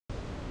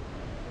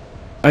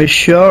I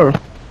sure.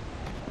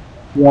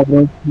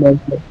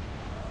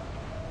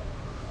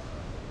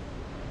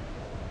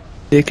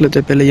 देख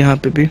लेते पहले यहाँ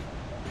पे भी।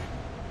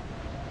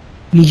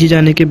 नीचे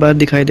जाने के बाद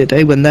दिखाई देता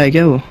है। एक बंदा है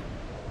क्या वो?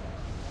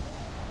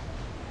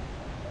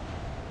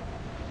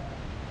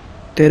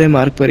 तेरे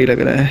मार्ग पर ही लग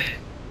रहा है।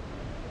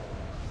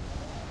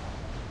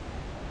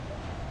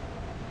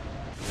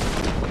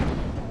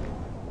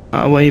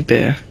 हाँ वहीं पे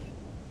है।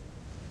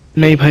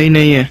 नहीं भाई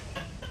नहीं है।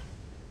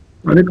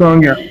 अरे कहाँ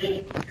गया?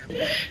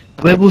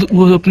 वह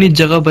वो अपनी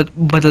जगह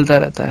बदलता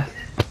रहता है।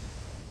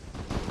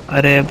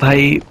 अरे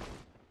भाई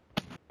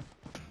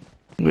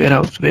वेयर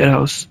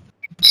हाउस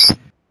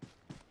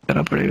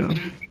करना पड़ेगा।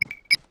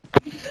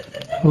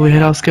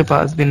 वेयर हाउस के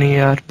पास भी नहीं है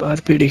यार।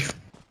 आरपीडी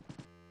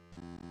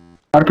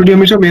आरपीडी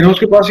हमेशा वेयर हाउस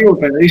के पास ही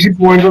होता है, इसी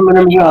पॉइंट पर मैंने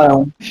हमेशा आया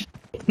हूँ।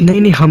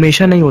 नहीं नहीं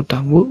हमेशा नहीं होता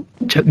वो।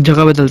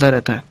 जगह बदलता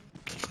रहता है।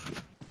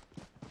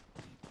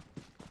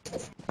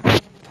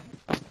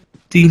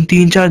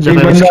 तीन चार जगह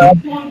एक है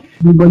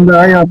उसकी।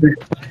 बंदा है यहाँ पे,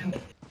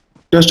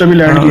 जस्ट अभी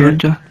लैंड किया हाँ है।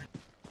 जा।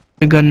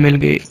 गन मिल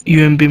गई।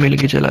 यूएमपी मिल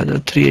गई। चला जा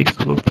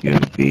 3x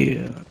यूएमपी।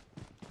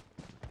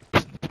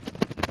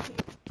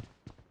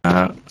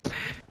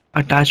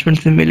 अटैचमेंट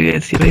से मिल गई।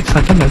 ऐसी भाई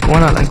खत्म है।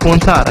 कौन आ रहा है? कौन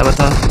सा आ रहा है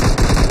बता।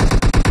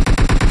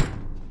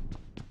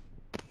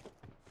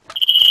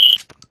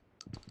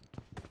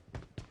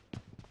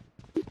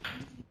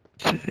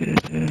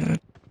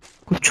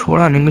 कुछ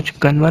छोड़ा नहीं। कुछ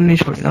गन वन नहीं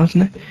छोड़ी ना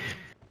उसने।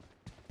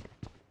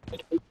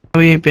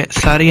 अब यहीं पे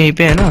सारे यहीं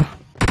पे है ना।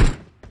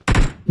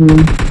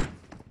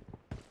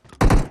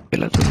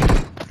 पहला तो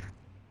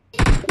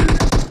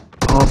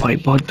ओ भाई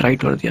बहुत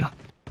ब्राइट कर दिया।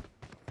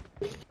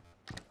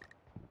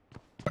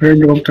 अरे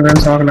डॉक्टर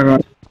साग लगा।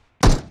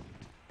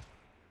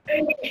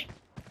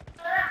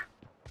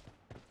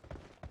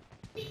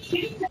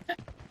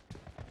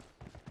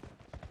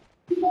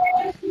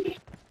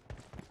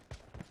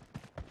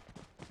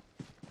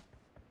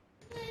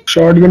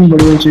 शॉटगन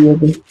बढ़िया चाहिए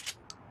थे।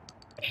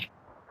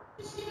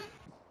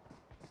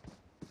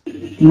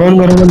 मैं उन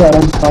घरों में जा रहा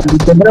हूँ, आप भी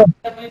चल रहे हो?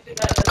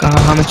 कहाँ?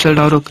 हाँ मैं चल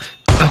रहा हूँ। रुक।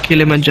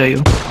 अकेले मत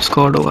जाइयो।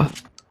 स्क्वाड होगा।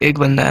 एक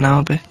बंदा है ना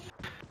वहाँ पे।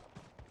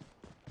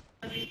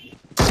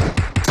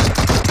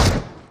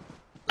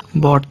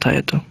 बॉट था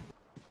ये तो।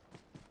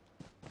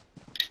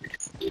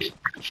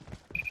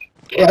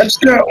 Let's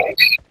go.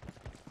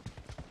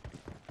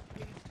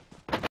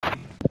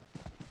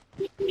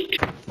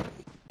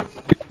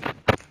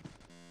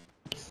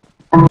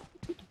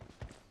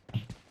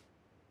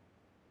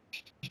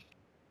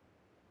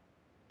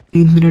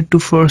 Minute to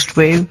first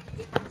wave.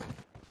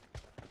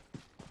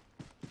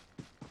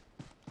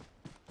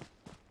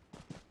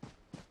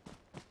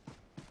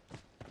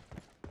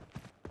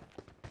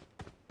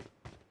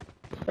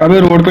 अबे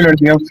रोड पे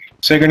लड़कियां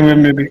सेकंड वेव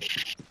में भी।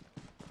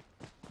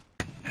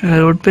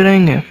 रोड पे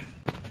रहेंगे।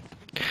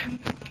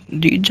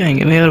 जीत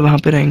जाएंगे भाई। और वहां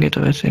पे रहेंगे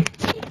तो वैसे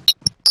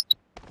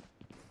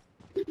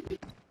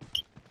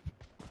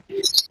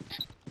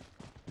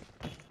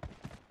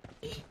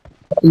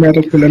मैं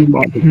तो फिल्म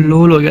मार दूँ।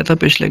 लोल हो गया था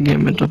पिछले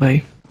गेम में तो भाई।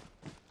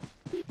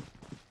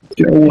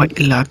 क्या हुआ?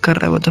 भाई लैग कर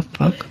रहा है। What the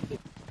fuck.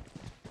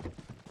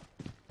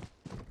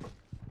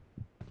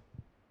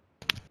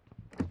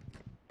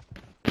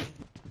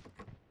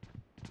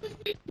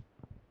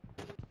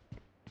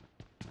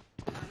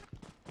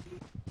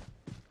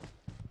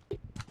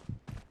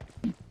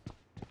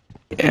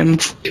 एम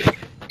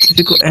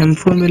किसी को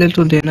M4 मिले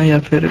तो देना या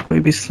फिर कोई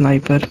भी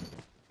स्नाइपर।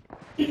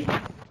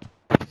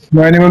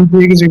 मैंने मन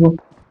चाहिए किसी को।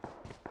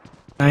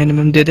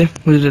 9mm दे दे।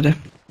 मुझे दे दे।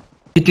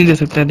 कितनी दे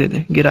सकता है? दे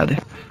दे। गिरा दे।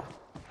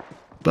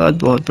 बात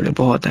बहुत बड़े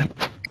बहुत है।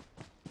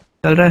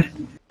 चल रहा है।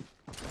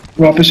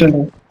 वापस चल रहा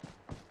हूँ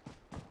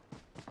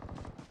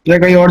या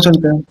कहीं और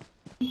चलते हैं?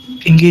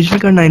 इंगेज भी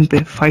करना इन पे।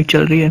 फाइट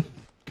चल रही है।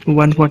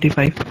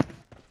 145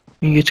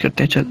 इंगेज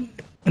करते हैं। चल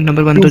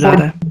नंबर 1 तो जा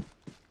रहा है।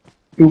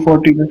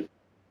 240 में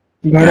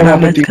घर क्या है वहाँ नाम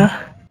पे है तीन। इसका?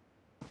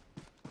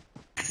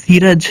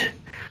 सीरज।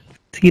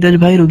 सीरज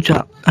भाई रुक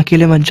जा।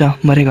 अकेले मत जा।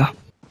 मरेगा।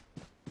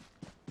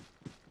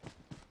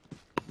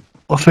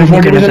 ऑफेंड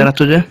नहीं 240 करना में चाह चल। रहा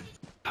तुझे।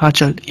 हाँ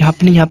चल यहाँ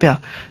पे नहीं। यहाँ पे आ।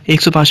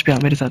 105 पे आ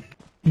मेरे साथ।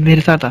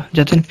 मेरे साथ आ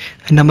जतिन।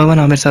 नंबर 1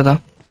 आ मेरे साथ आ।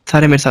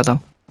 सारे मेरे साथ आ।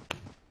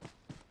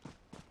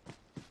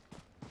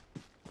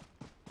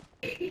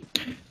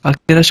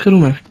 आगे रश करूँ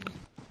मैं?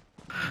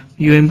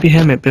 यूएमपी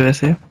है मेरे पे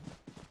वैसे।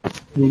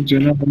 रुक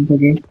जाना हम तो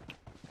गए।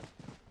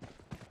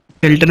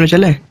 फिल्टर में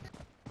चले।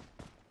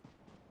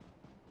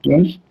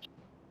 चल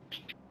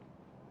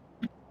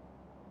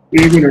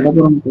एक मिनट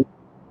अब हमको।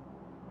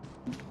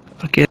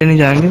 अकेले नहीं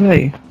जाएंगे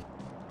भाई।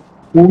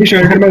 वो भी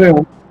शेल्टर में गए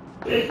हो?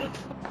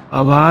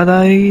 आवाज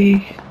आई।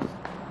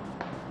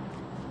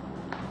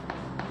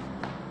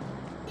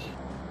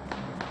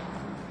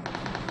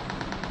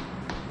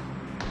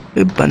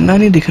 ये बंदा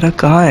नहीं दिख रहा।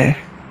 कहाँ है?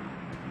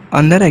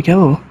 अंदर है क्या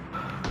वो?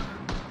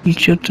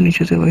 नीचे तो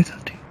नीचे से वही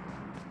साथी।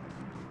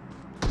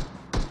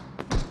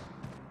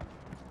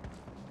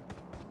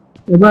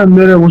 अबे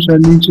अंदर है वो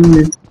शायद नीचे ही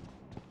है।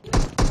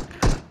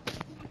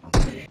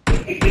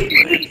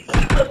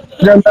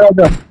 जा अंदर आ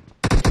जा।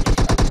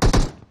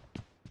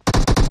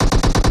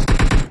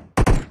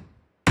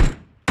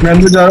 मैं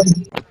अंदर जा रहा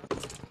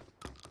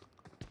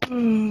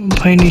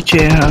भाई नीचे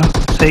है। हाँ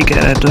सही कह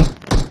रहा है तो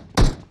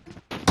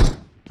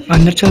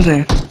अंदर चल रहे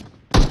हैं।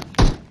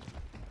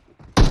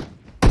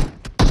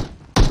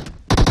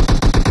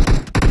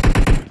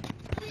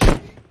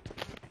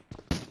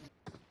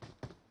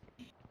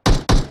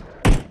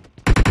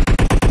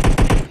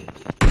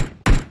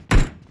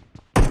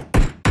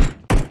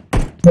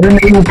 अरे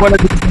नहीं, ऊपर है।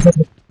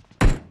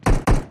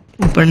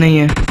 ऊपर नहीं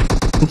है,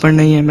 ऊपर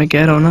नहीं है, मैं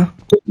कह रहा हूँ ना।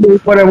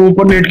 ऊपर है, वो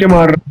ऊपर लेट के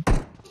मार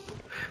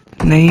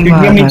रहा नहीं है। एकदम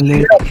मार रहा नीचे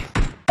लेट।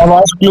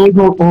 आवाज क्लोज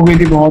हो गई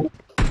थी बहुत,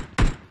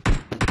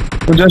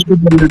 तो जस्ट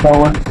ऊपर लेटा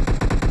हुआ है।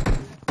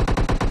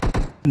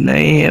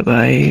 नहीं है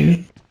भाई,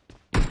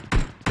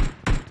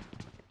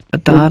 तो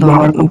बता रहा हूँ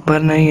बाहर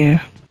ऊपर नहीं है।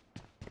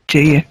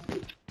 चाहिए।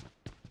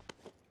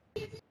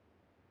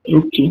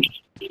 ओके।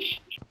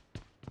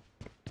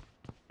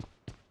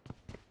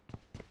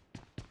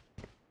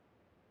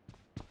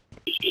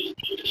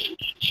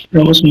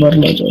 मैं बस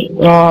मरना चाहिए।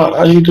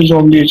 अभी तो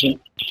ज़ॉम्बी है।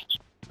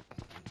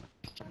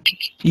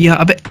 या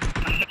अबे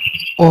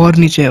और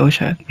नीचे है वो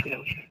शायद।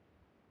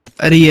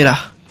 अरे ये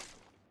रहा।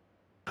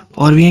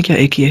 और भी है क्या?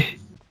 एक ये।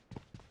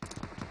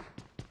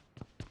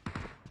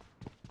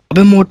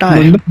 अबे मोटा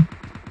है। बंदा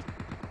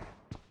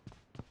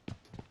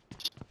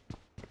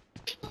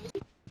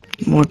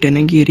मोटे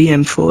ने गिरी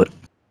M4।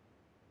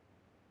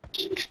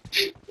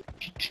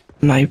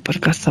 स्नाइपर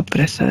का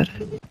सप्रेसर।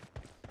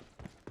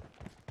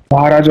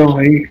 बाहर आ जाओ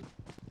भाई।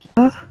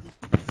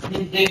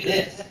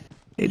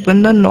 एक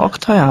बंदा नॉक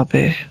था यहाँ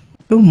पे,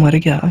 वो मर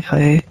गया।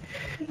 हाय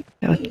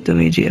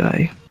बदतमीजी है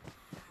भाई।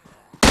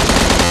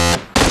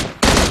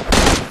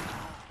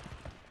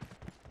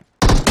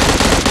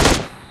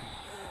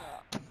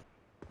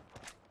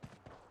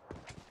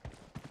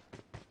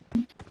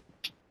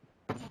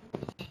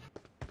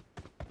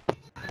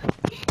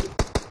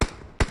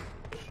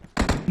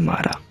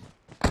 मारा।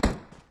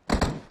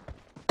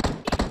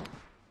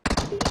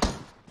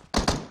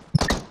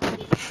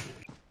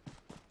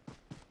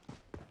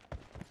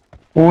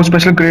 वो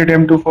स्पेशल ग्रेड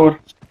M24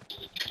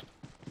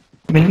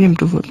 मिल गई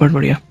M24, बहुत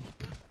बढ़िया।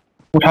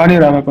 उठा नहीं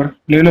रहा मैं, पर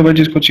ले लो भाई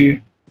जिसको चाहिए।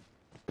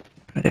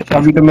 अरे भाई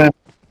अभी तो मैं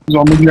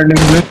ज़ॉम्बी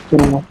लड़ने में वेस्ट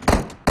करूंगा।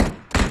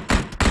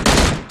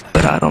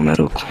 पर आ रहा हूँ मैं,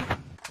 रुक।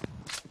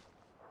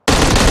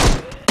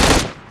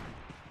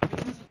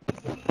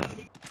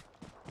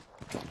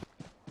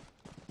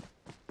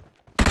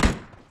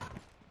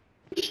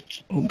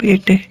 ओ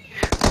बेटे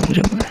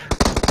मुझे मार।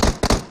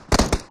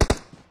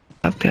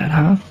 अब यार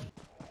हाँ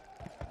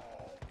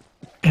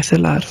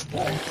SLR।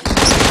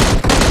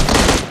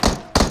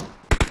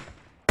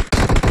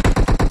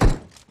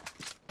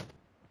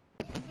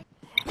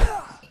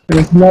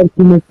 रेगुलर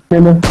की में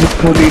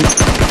प्रोटीन।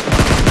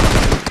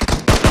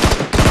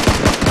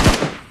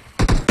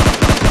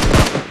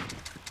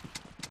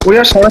 वो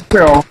यार सड़क पे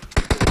आओ,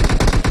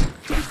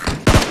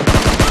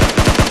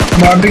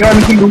 मारने का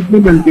की लूट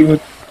नहीं मिलती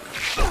मुझे।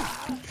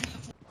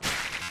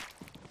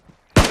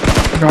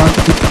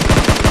 रात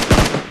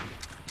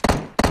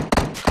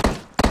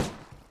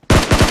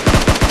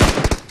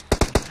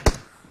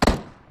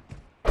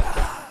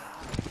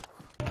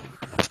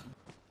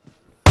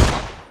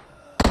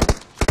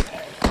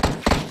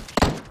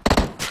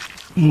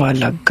मार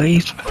लग गई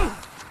इसमें।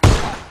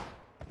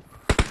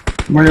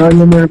 बड़े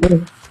वाले मेरे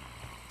को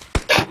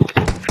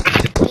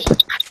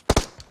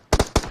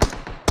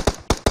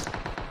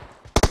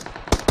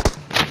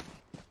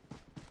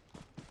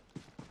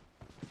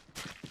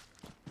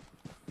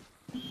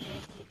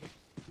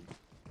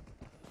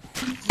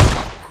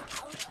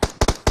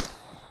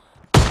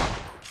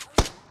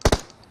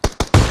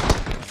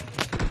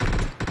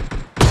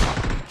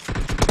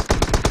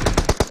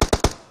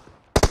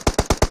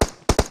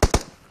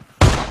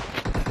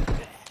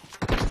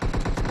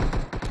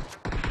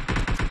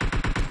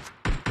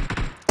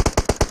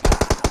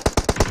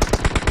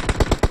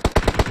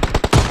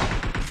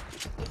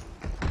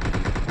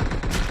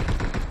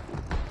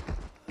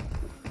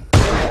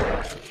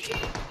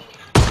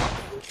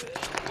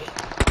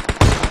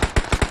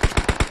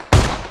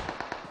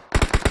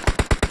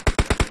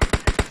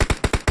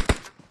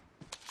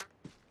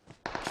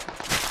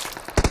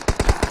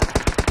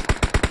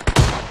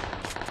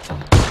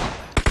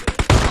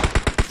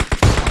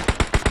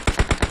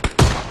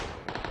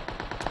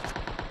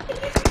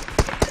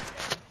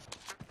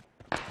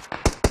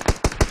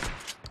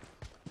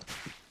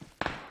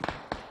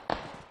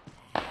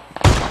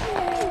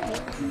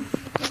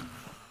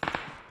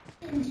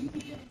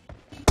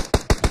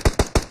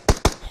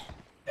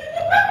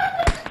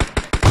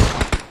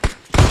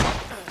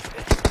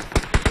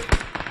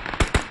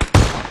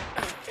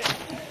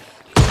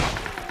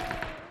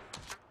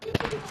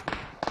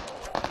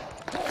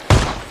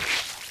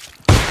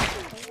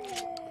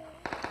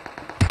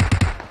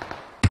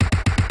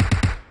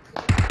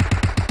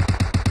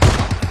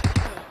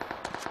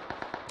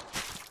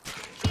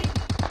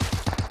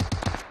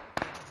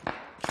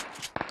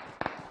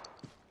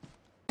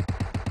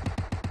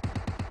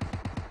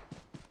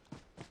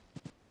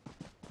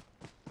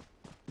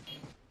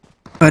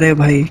अरे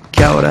भाई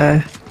क्या हो रहा है?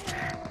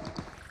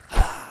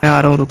 मैं आ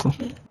रहा हूँ, रुको।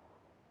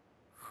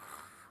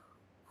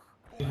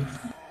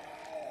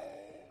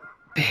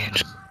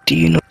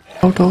 3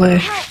 आउट हो गए।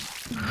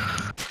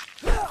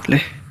 ले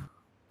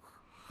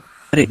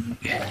अरे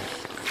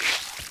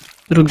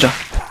रुक जा,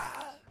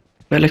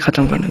 पहले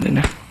खत्म करने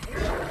देना।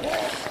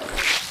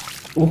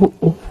 ओह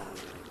ओह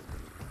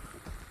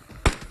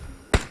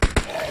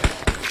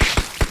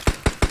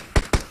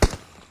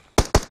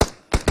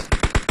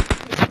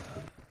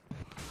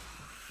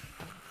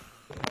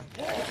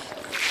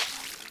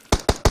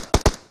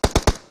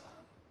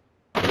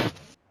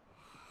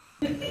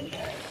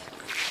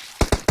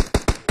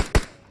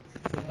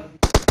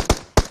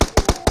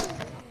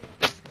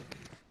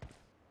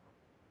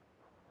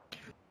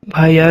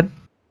भाई यार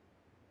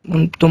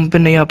तुम पे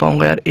नहीं आ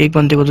पाऊंगा यार, एक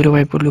बंदे को तो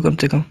रिवाइव कर लो कम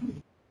से कम।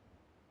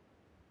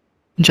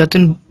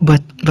 जतिन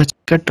बच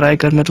कर ट्राई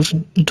कर, मैं तो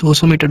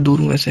 200 मीटर दूर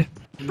हूँ वैसे।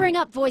 Bring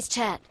up voice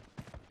chat.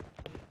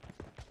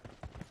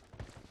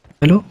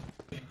 Hello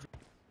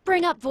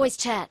Bring up voice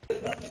chat.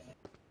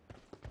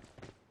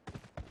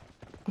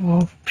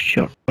 Oh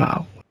shit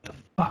wow.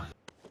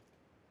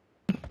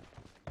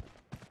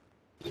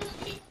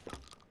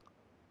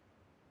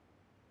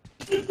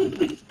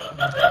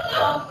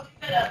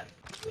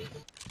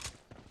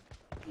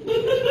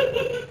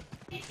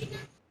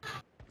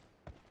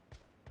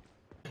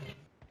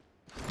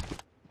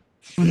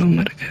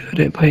 मर गए।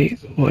 अरे भाई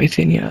वॉइस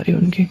ही नहीं आ रही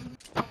उनकी।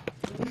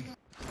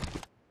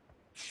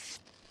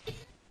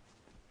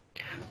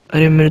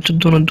 अरे मेरे तो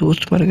दोनों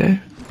दोस्त मर गए,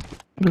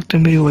 लगता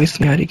है मेरी वॉइस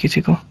नहीं आ रही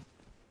किसी को।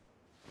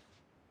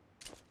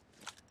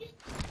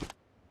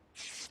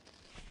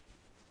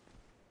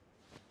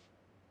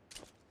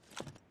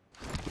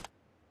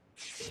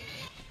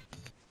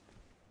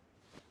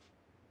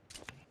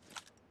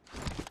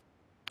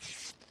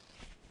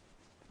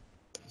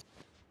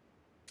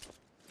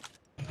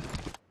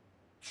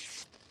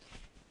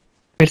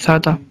 मेरे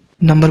साथ आ,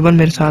 नंबर 1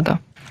 मेरे साथ आ।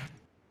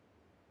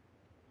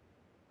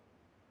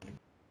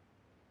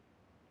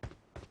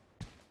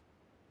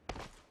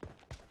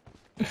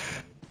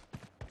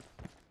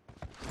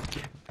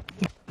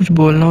 कुछ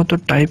बोलना हो तो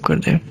टाइप कर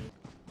दे।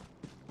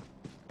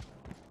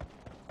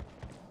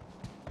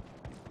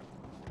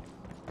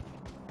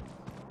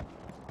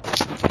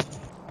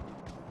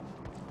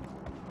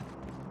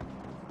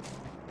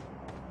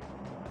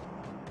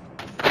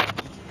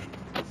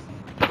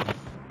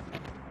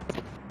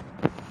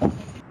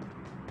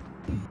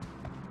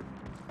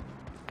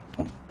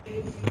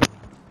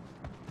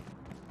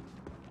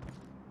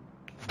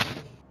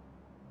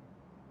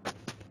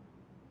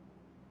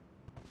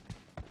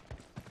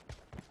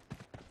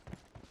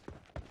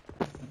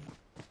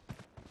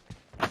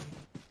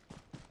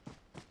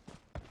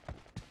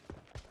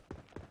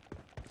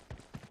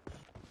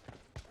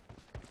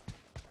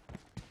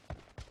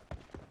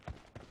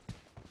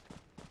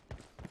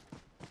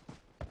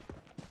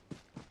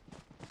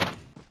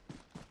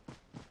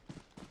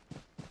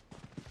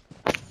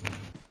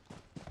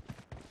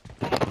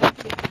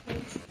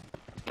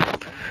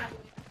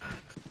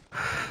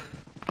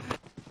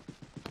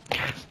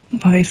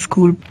 भाई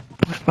स्कूल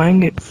पहुंच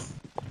पाएंगे?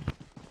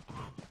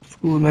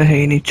 स्कूल में है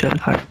ही नहीं, चल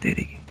हट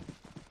तेरी।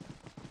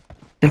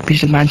 चल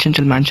पीछे मैंशन,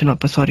 चल मैंशन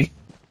वापस, सॉरी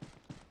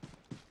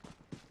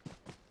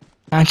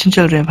मैंशन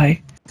चल रहे हैं भाई।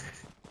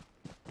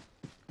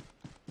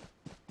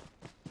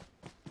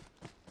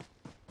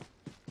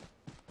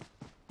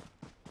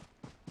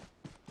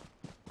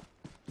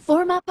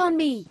 Form up on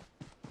me.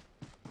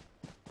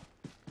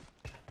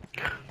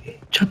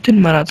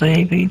 Jatin मरा था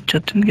यहीं कहीं,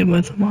 जतिन के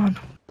बाद सामान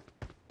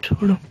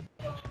छोड़ो।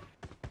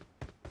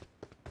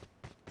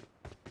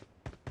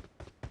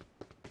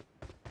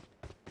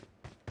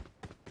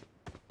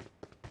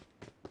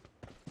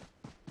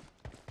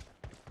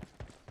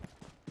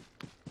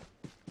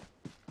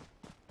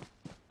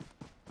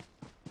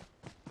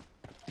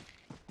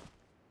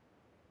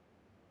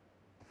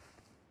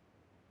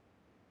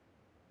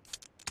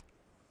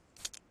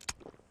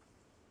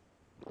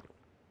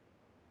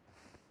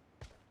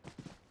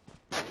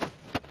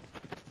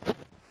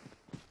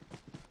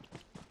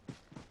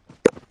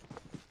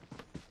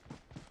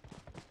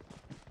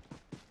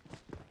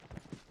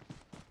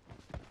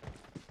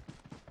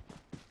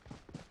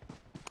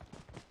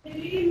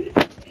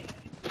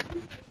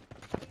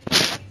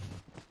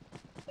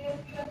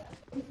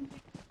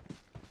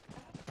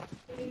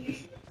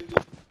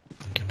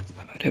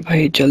 अरे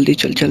भाई जल्दी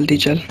चल जल्दी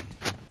चल,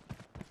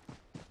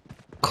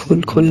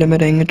 खुले में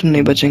रहेंगे तो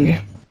नहीं बचेंगे।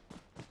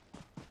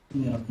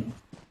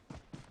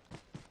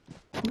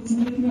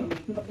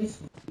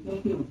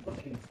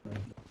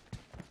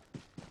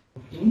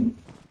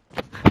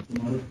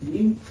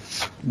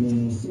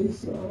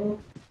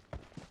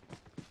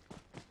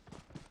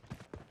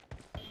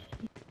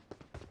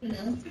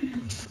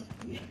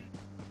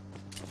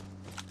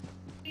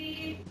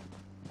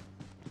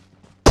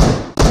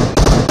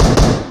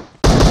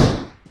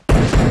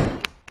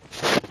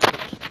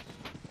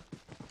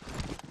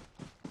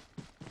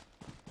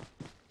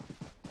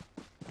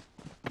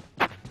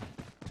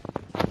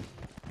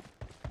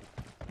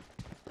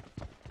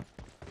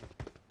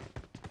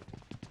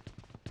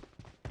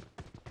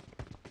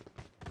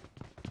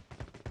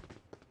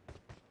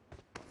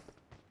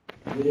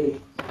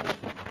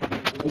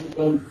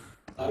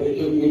 आगे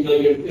तो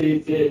निकल गए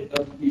थे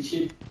अब पीछे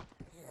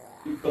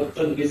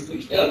पत्थर घिस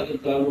गया तो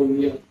काम हो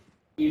गया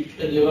ईट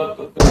का जवाब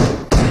पत्थर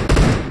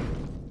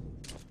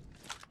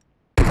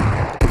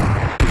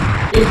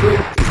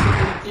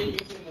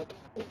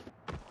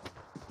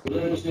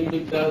मुस्लिम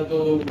दिखता तो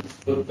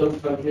पत्थर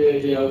खा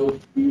के या वो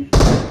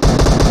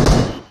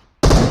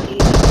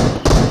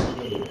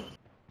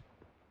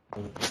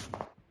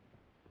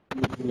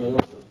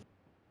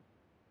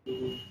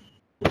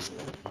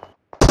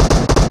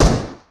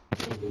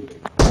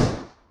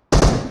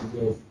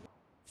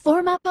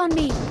Form up on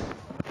me.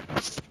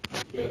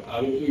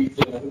 आगे तो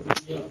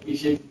इतना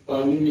पीछे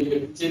पानी निकल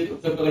पीछे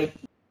पत्थर पर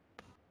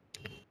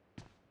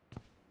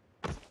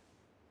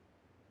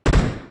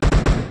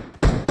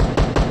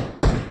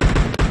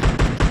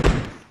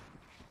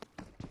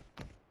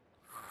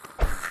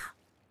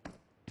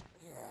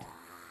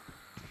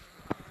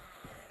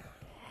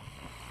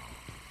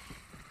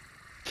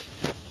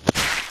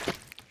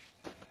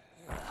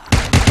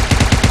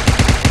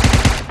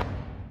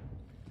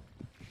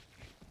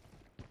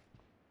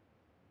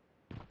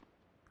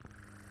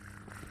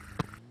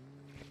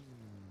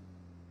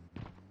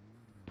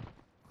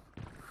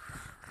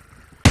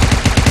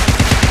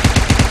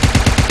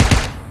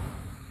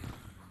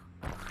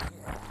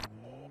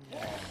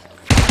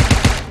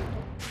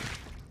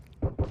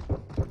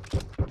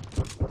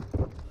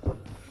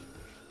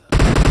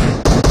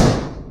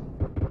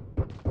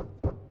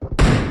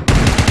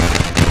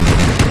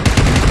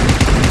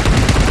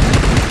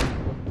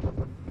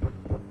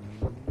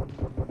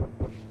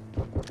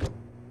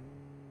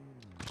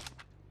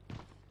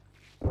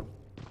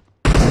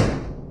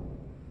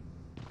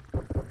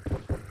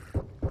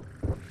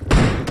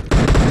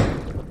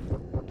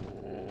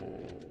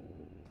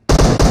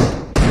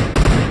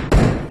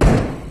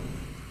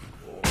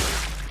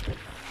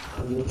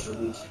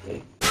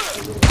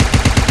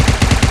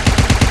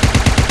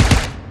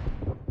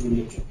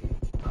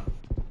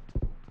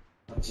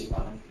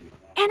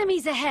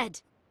Enemies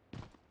ahead.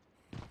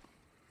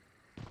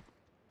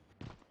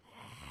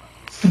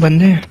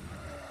 बंदे हैं।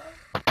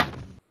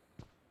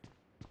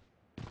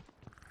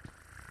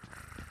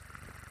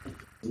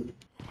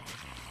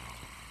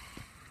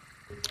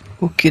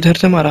 वो किधर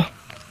से मारा?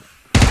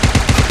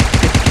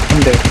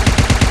 I'm dead.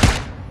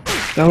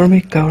 Cover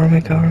me, cover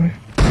me, cover me.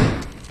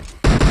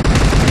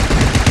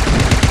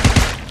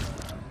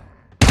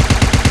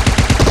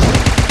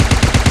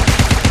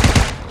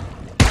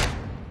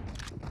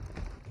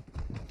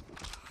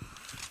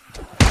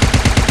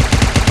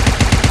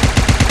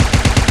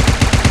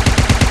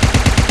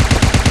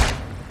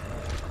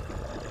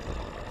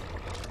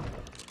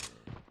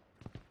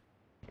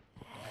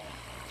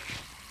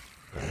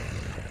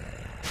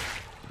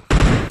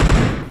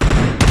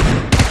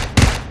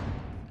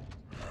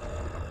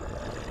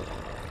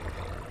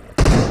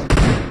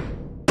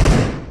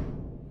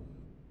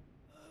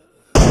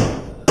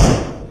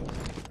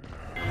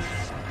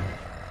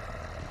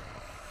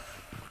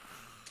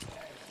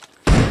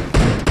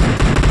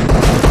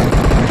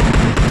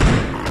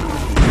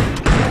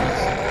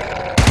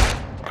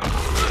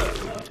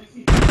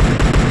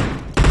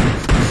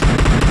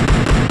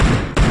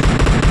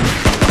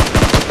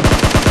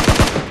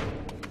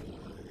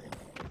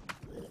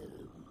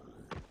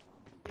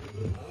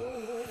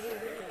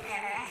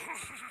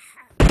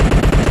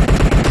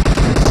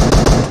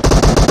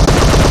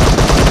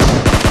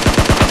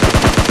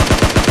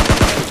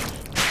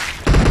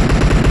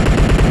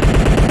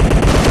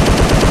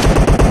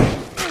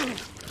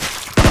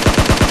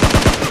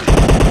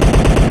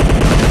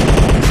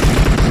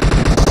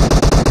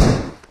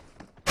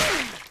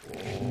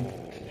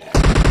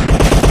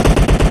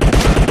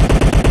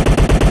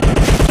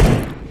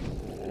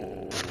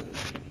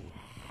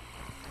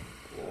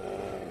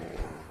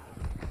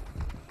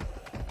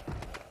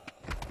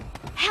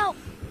 Help!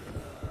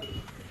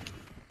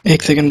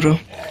 एक second bro.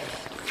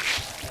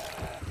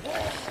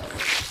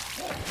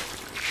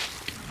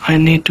 I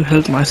need to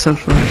help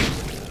myself, bro.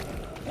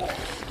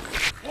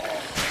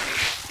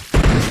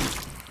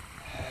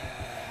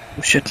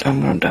 Oh shit,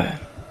 I'm gonna die.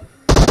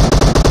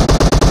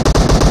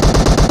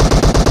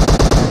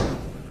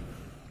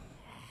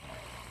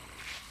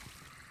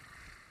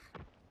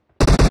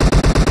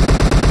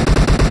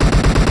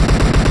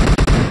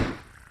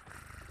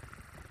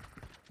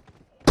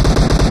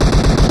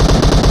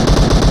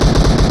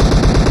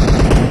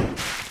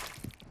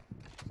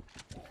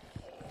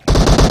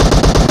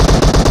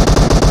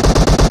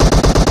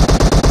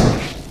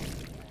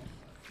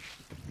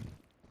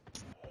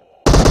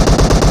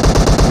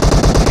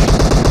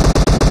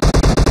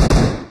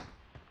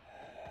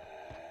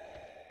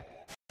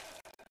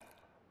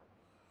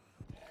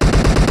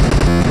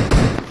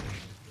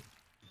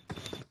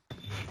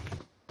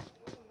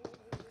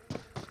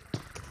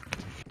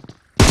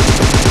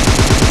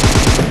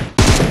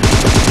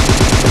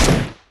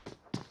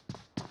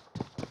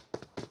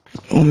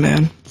 Oh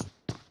man.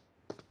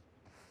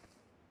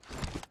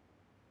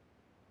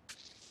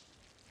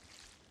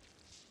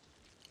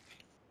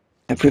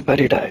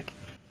 Everybody died.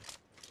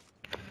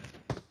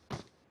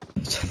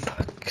 What the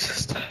fuck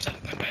is that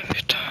happening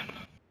every time?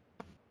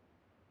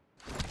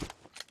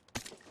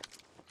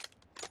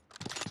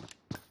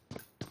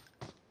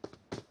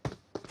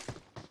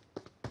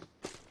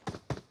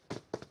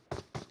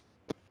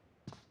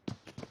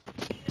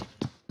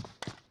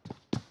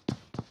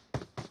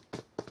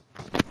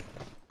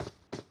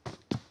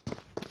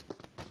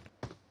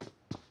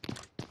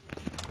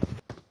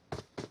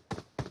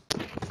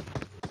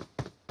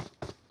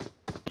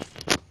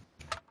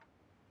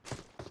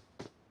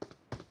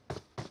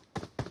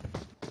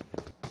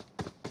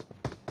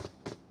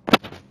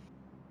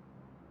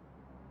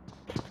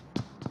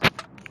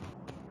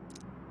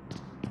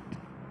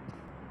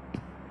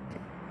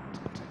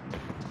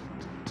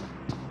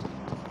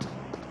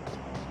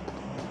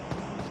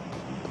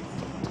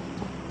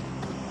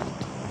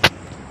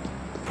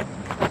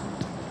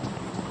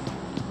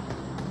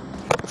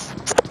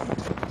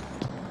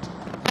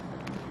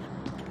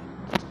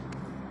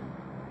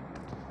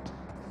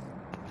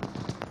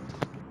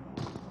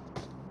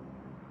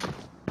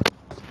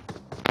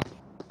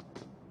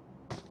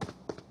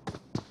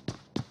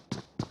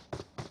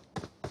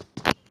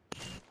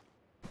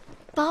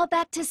 Fall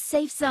back to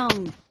safe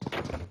zone.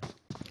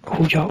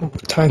 Oh yeah, oh,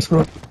 thanks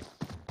bro.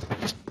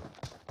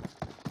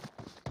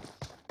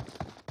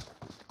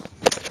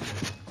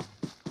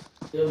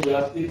 जब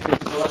यात्री के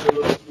पास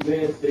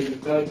में से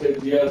निकाल कर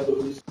दिया तो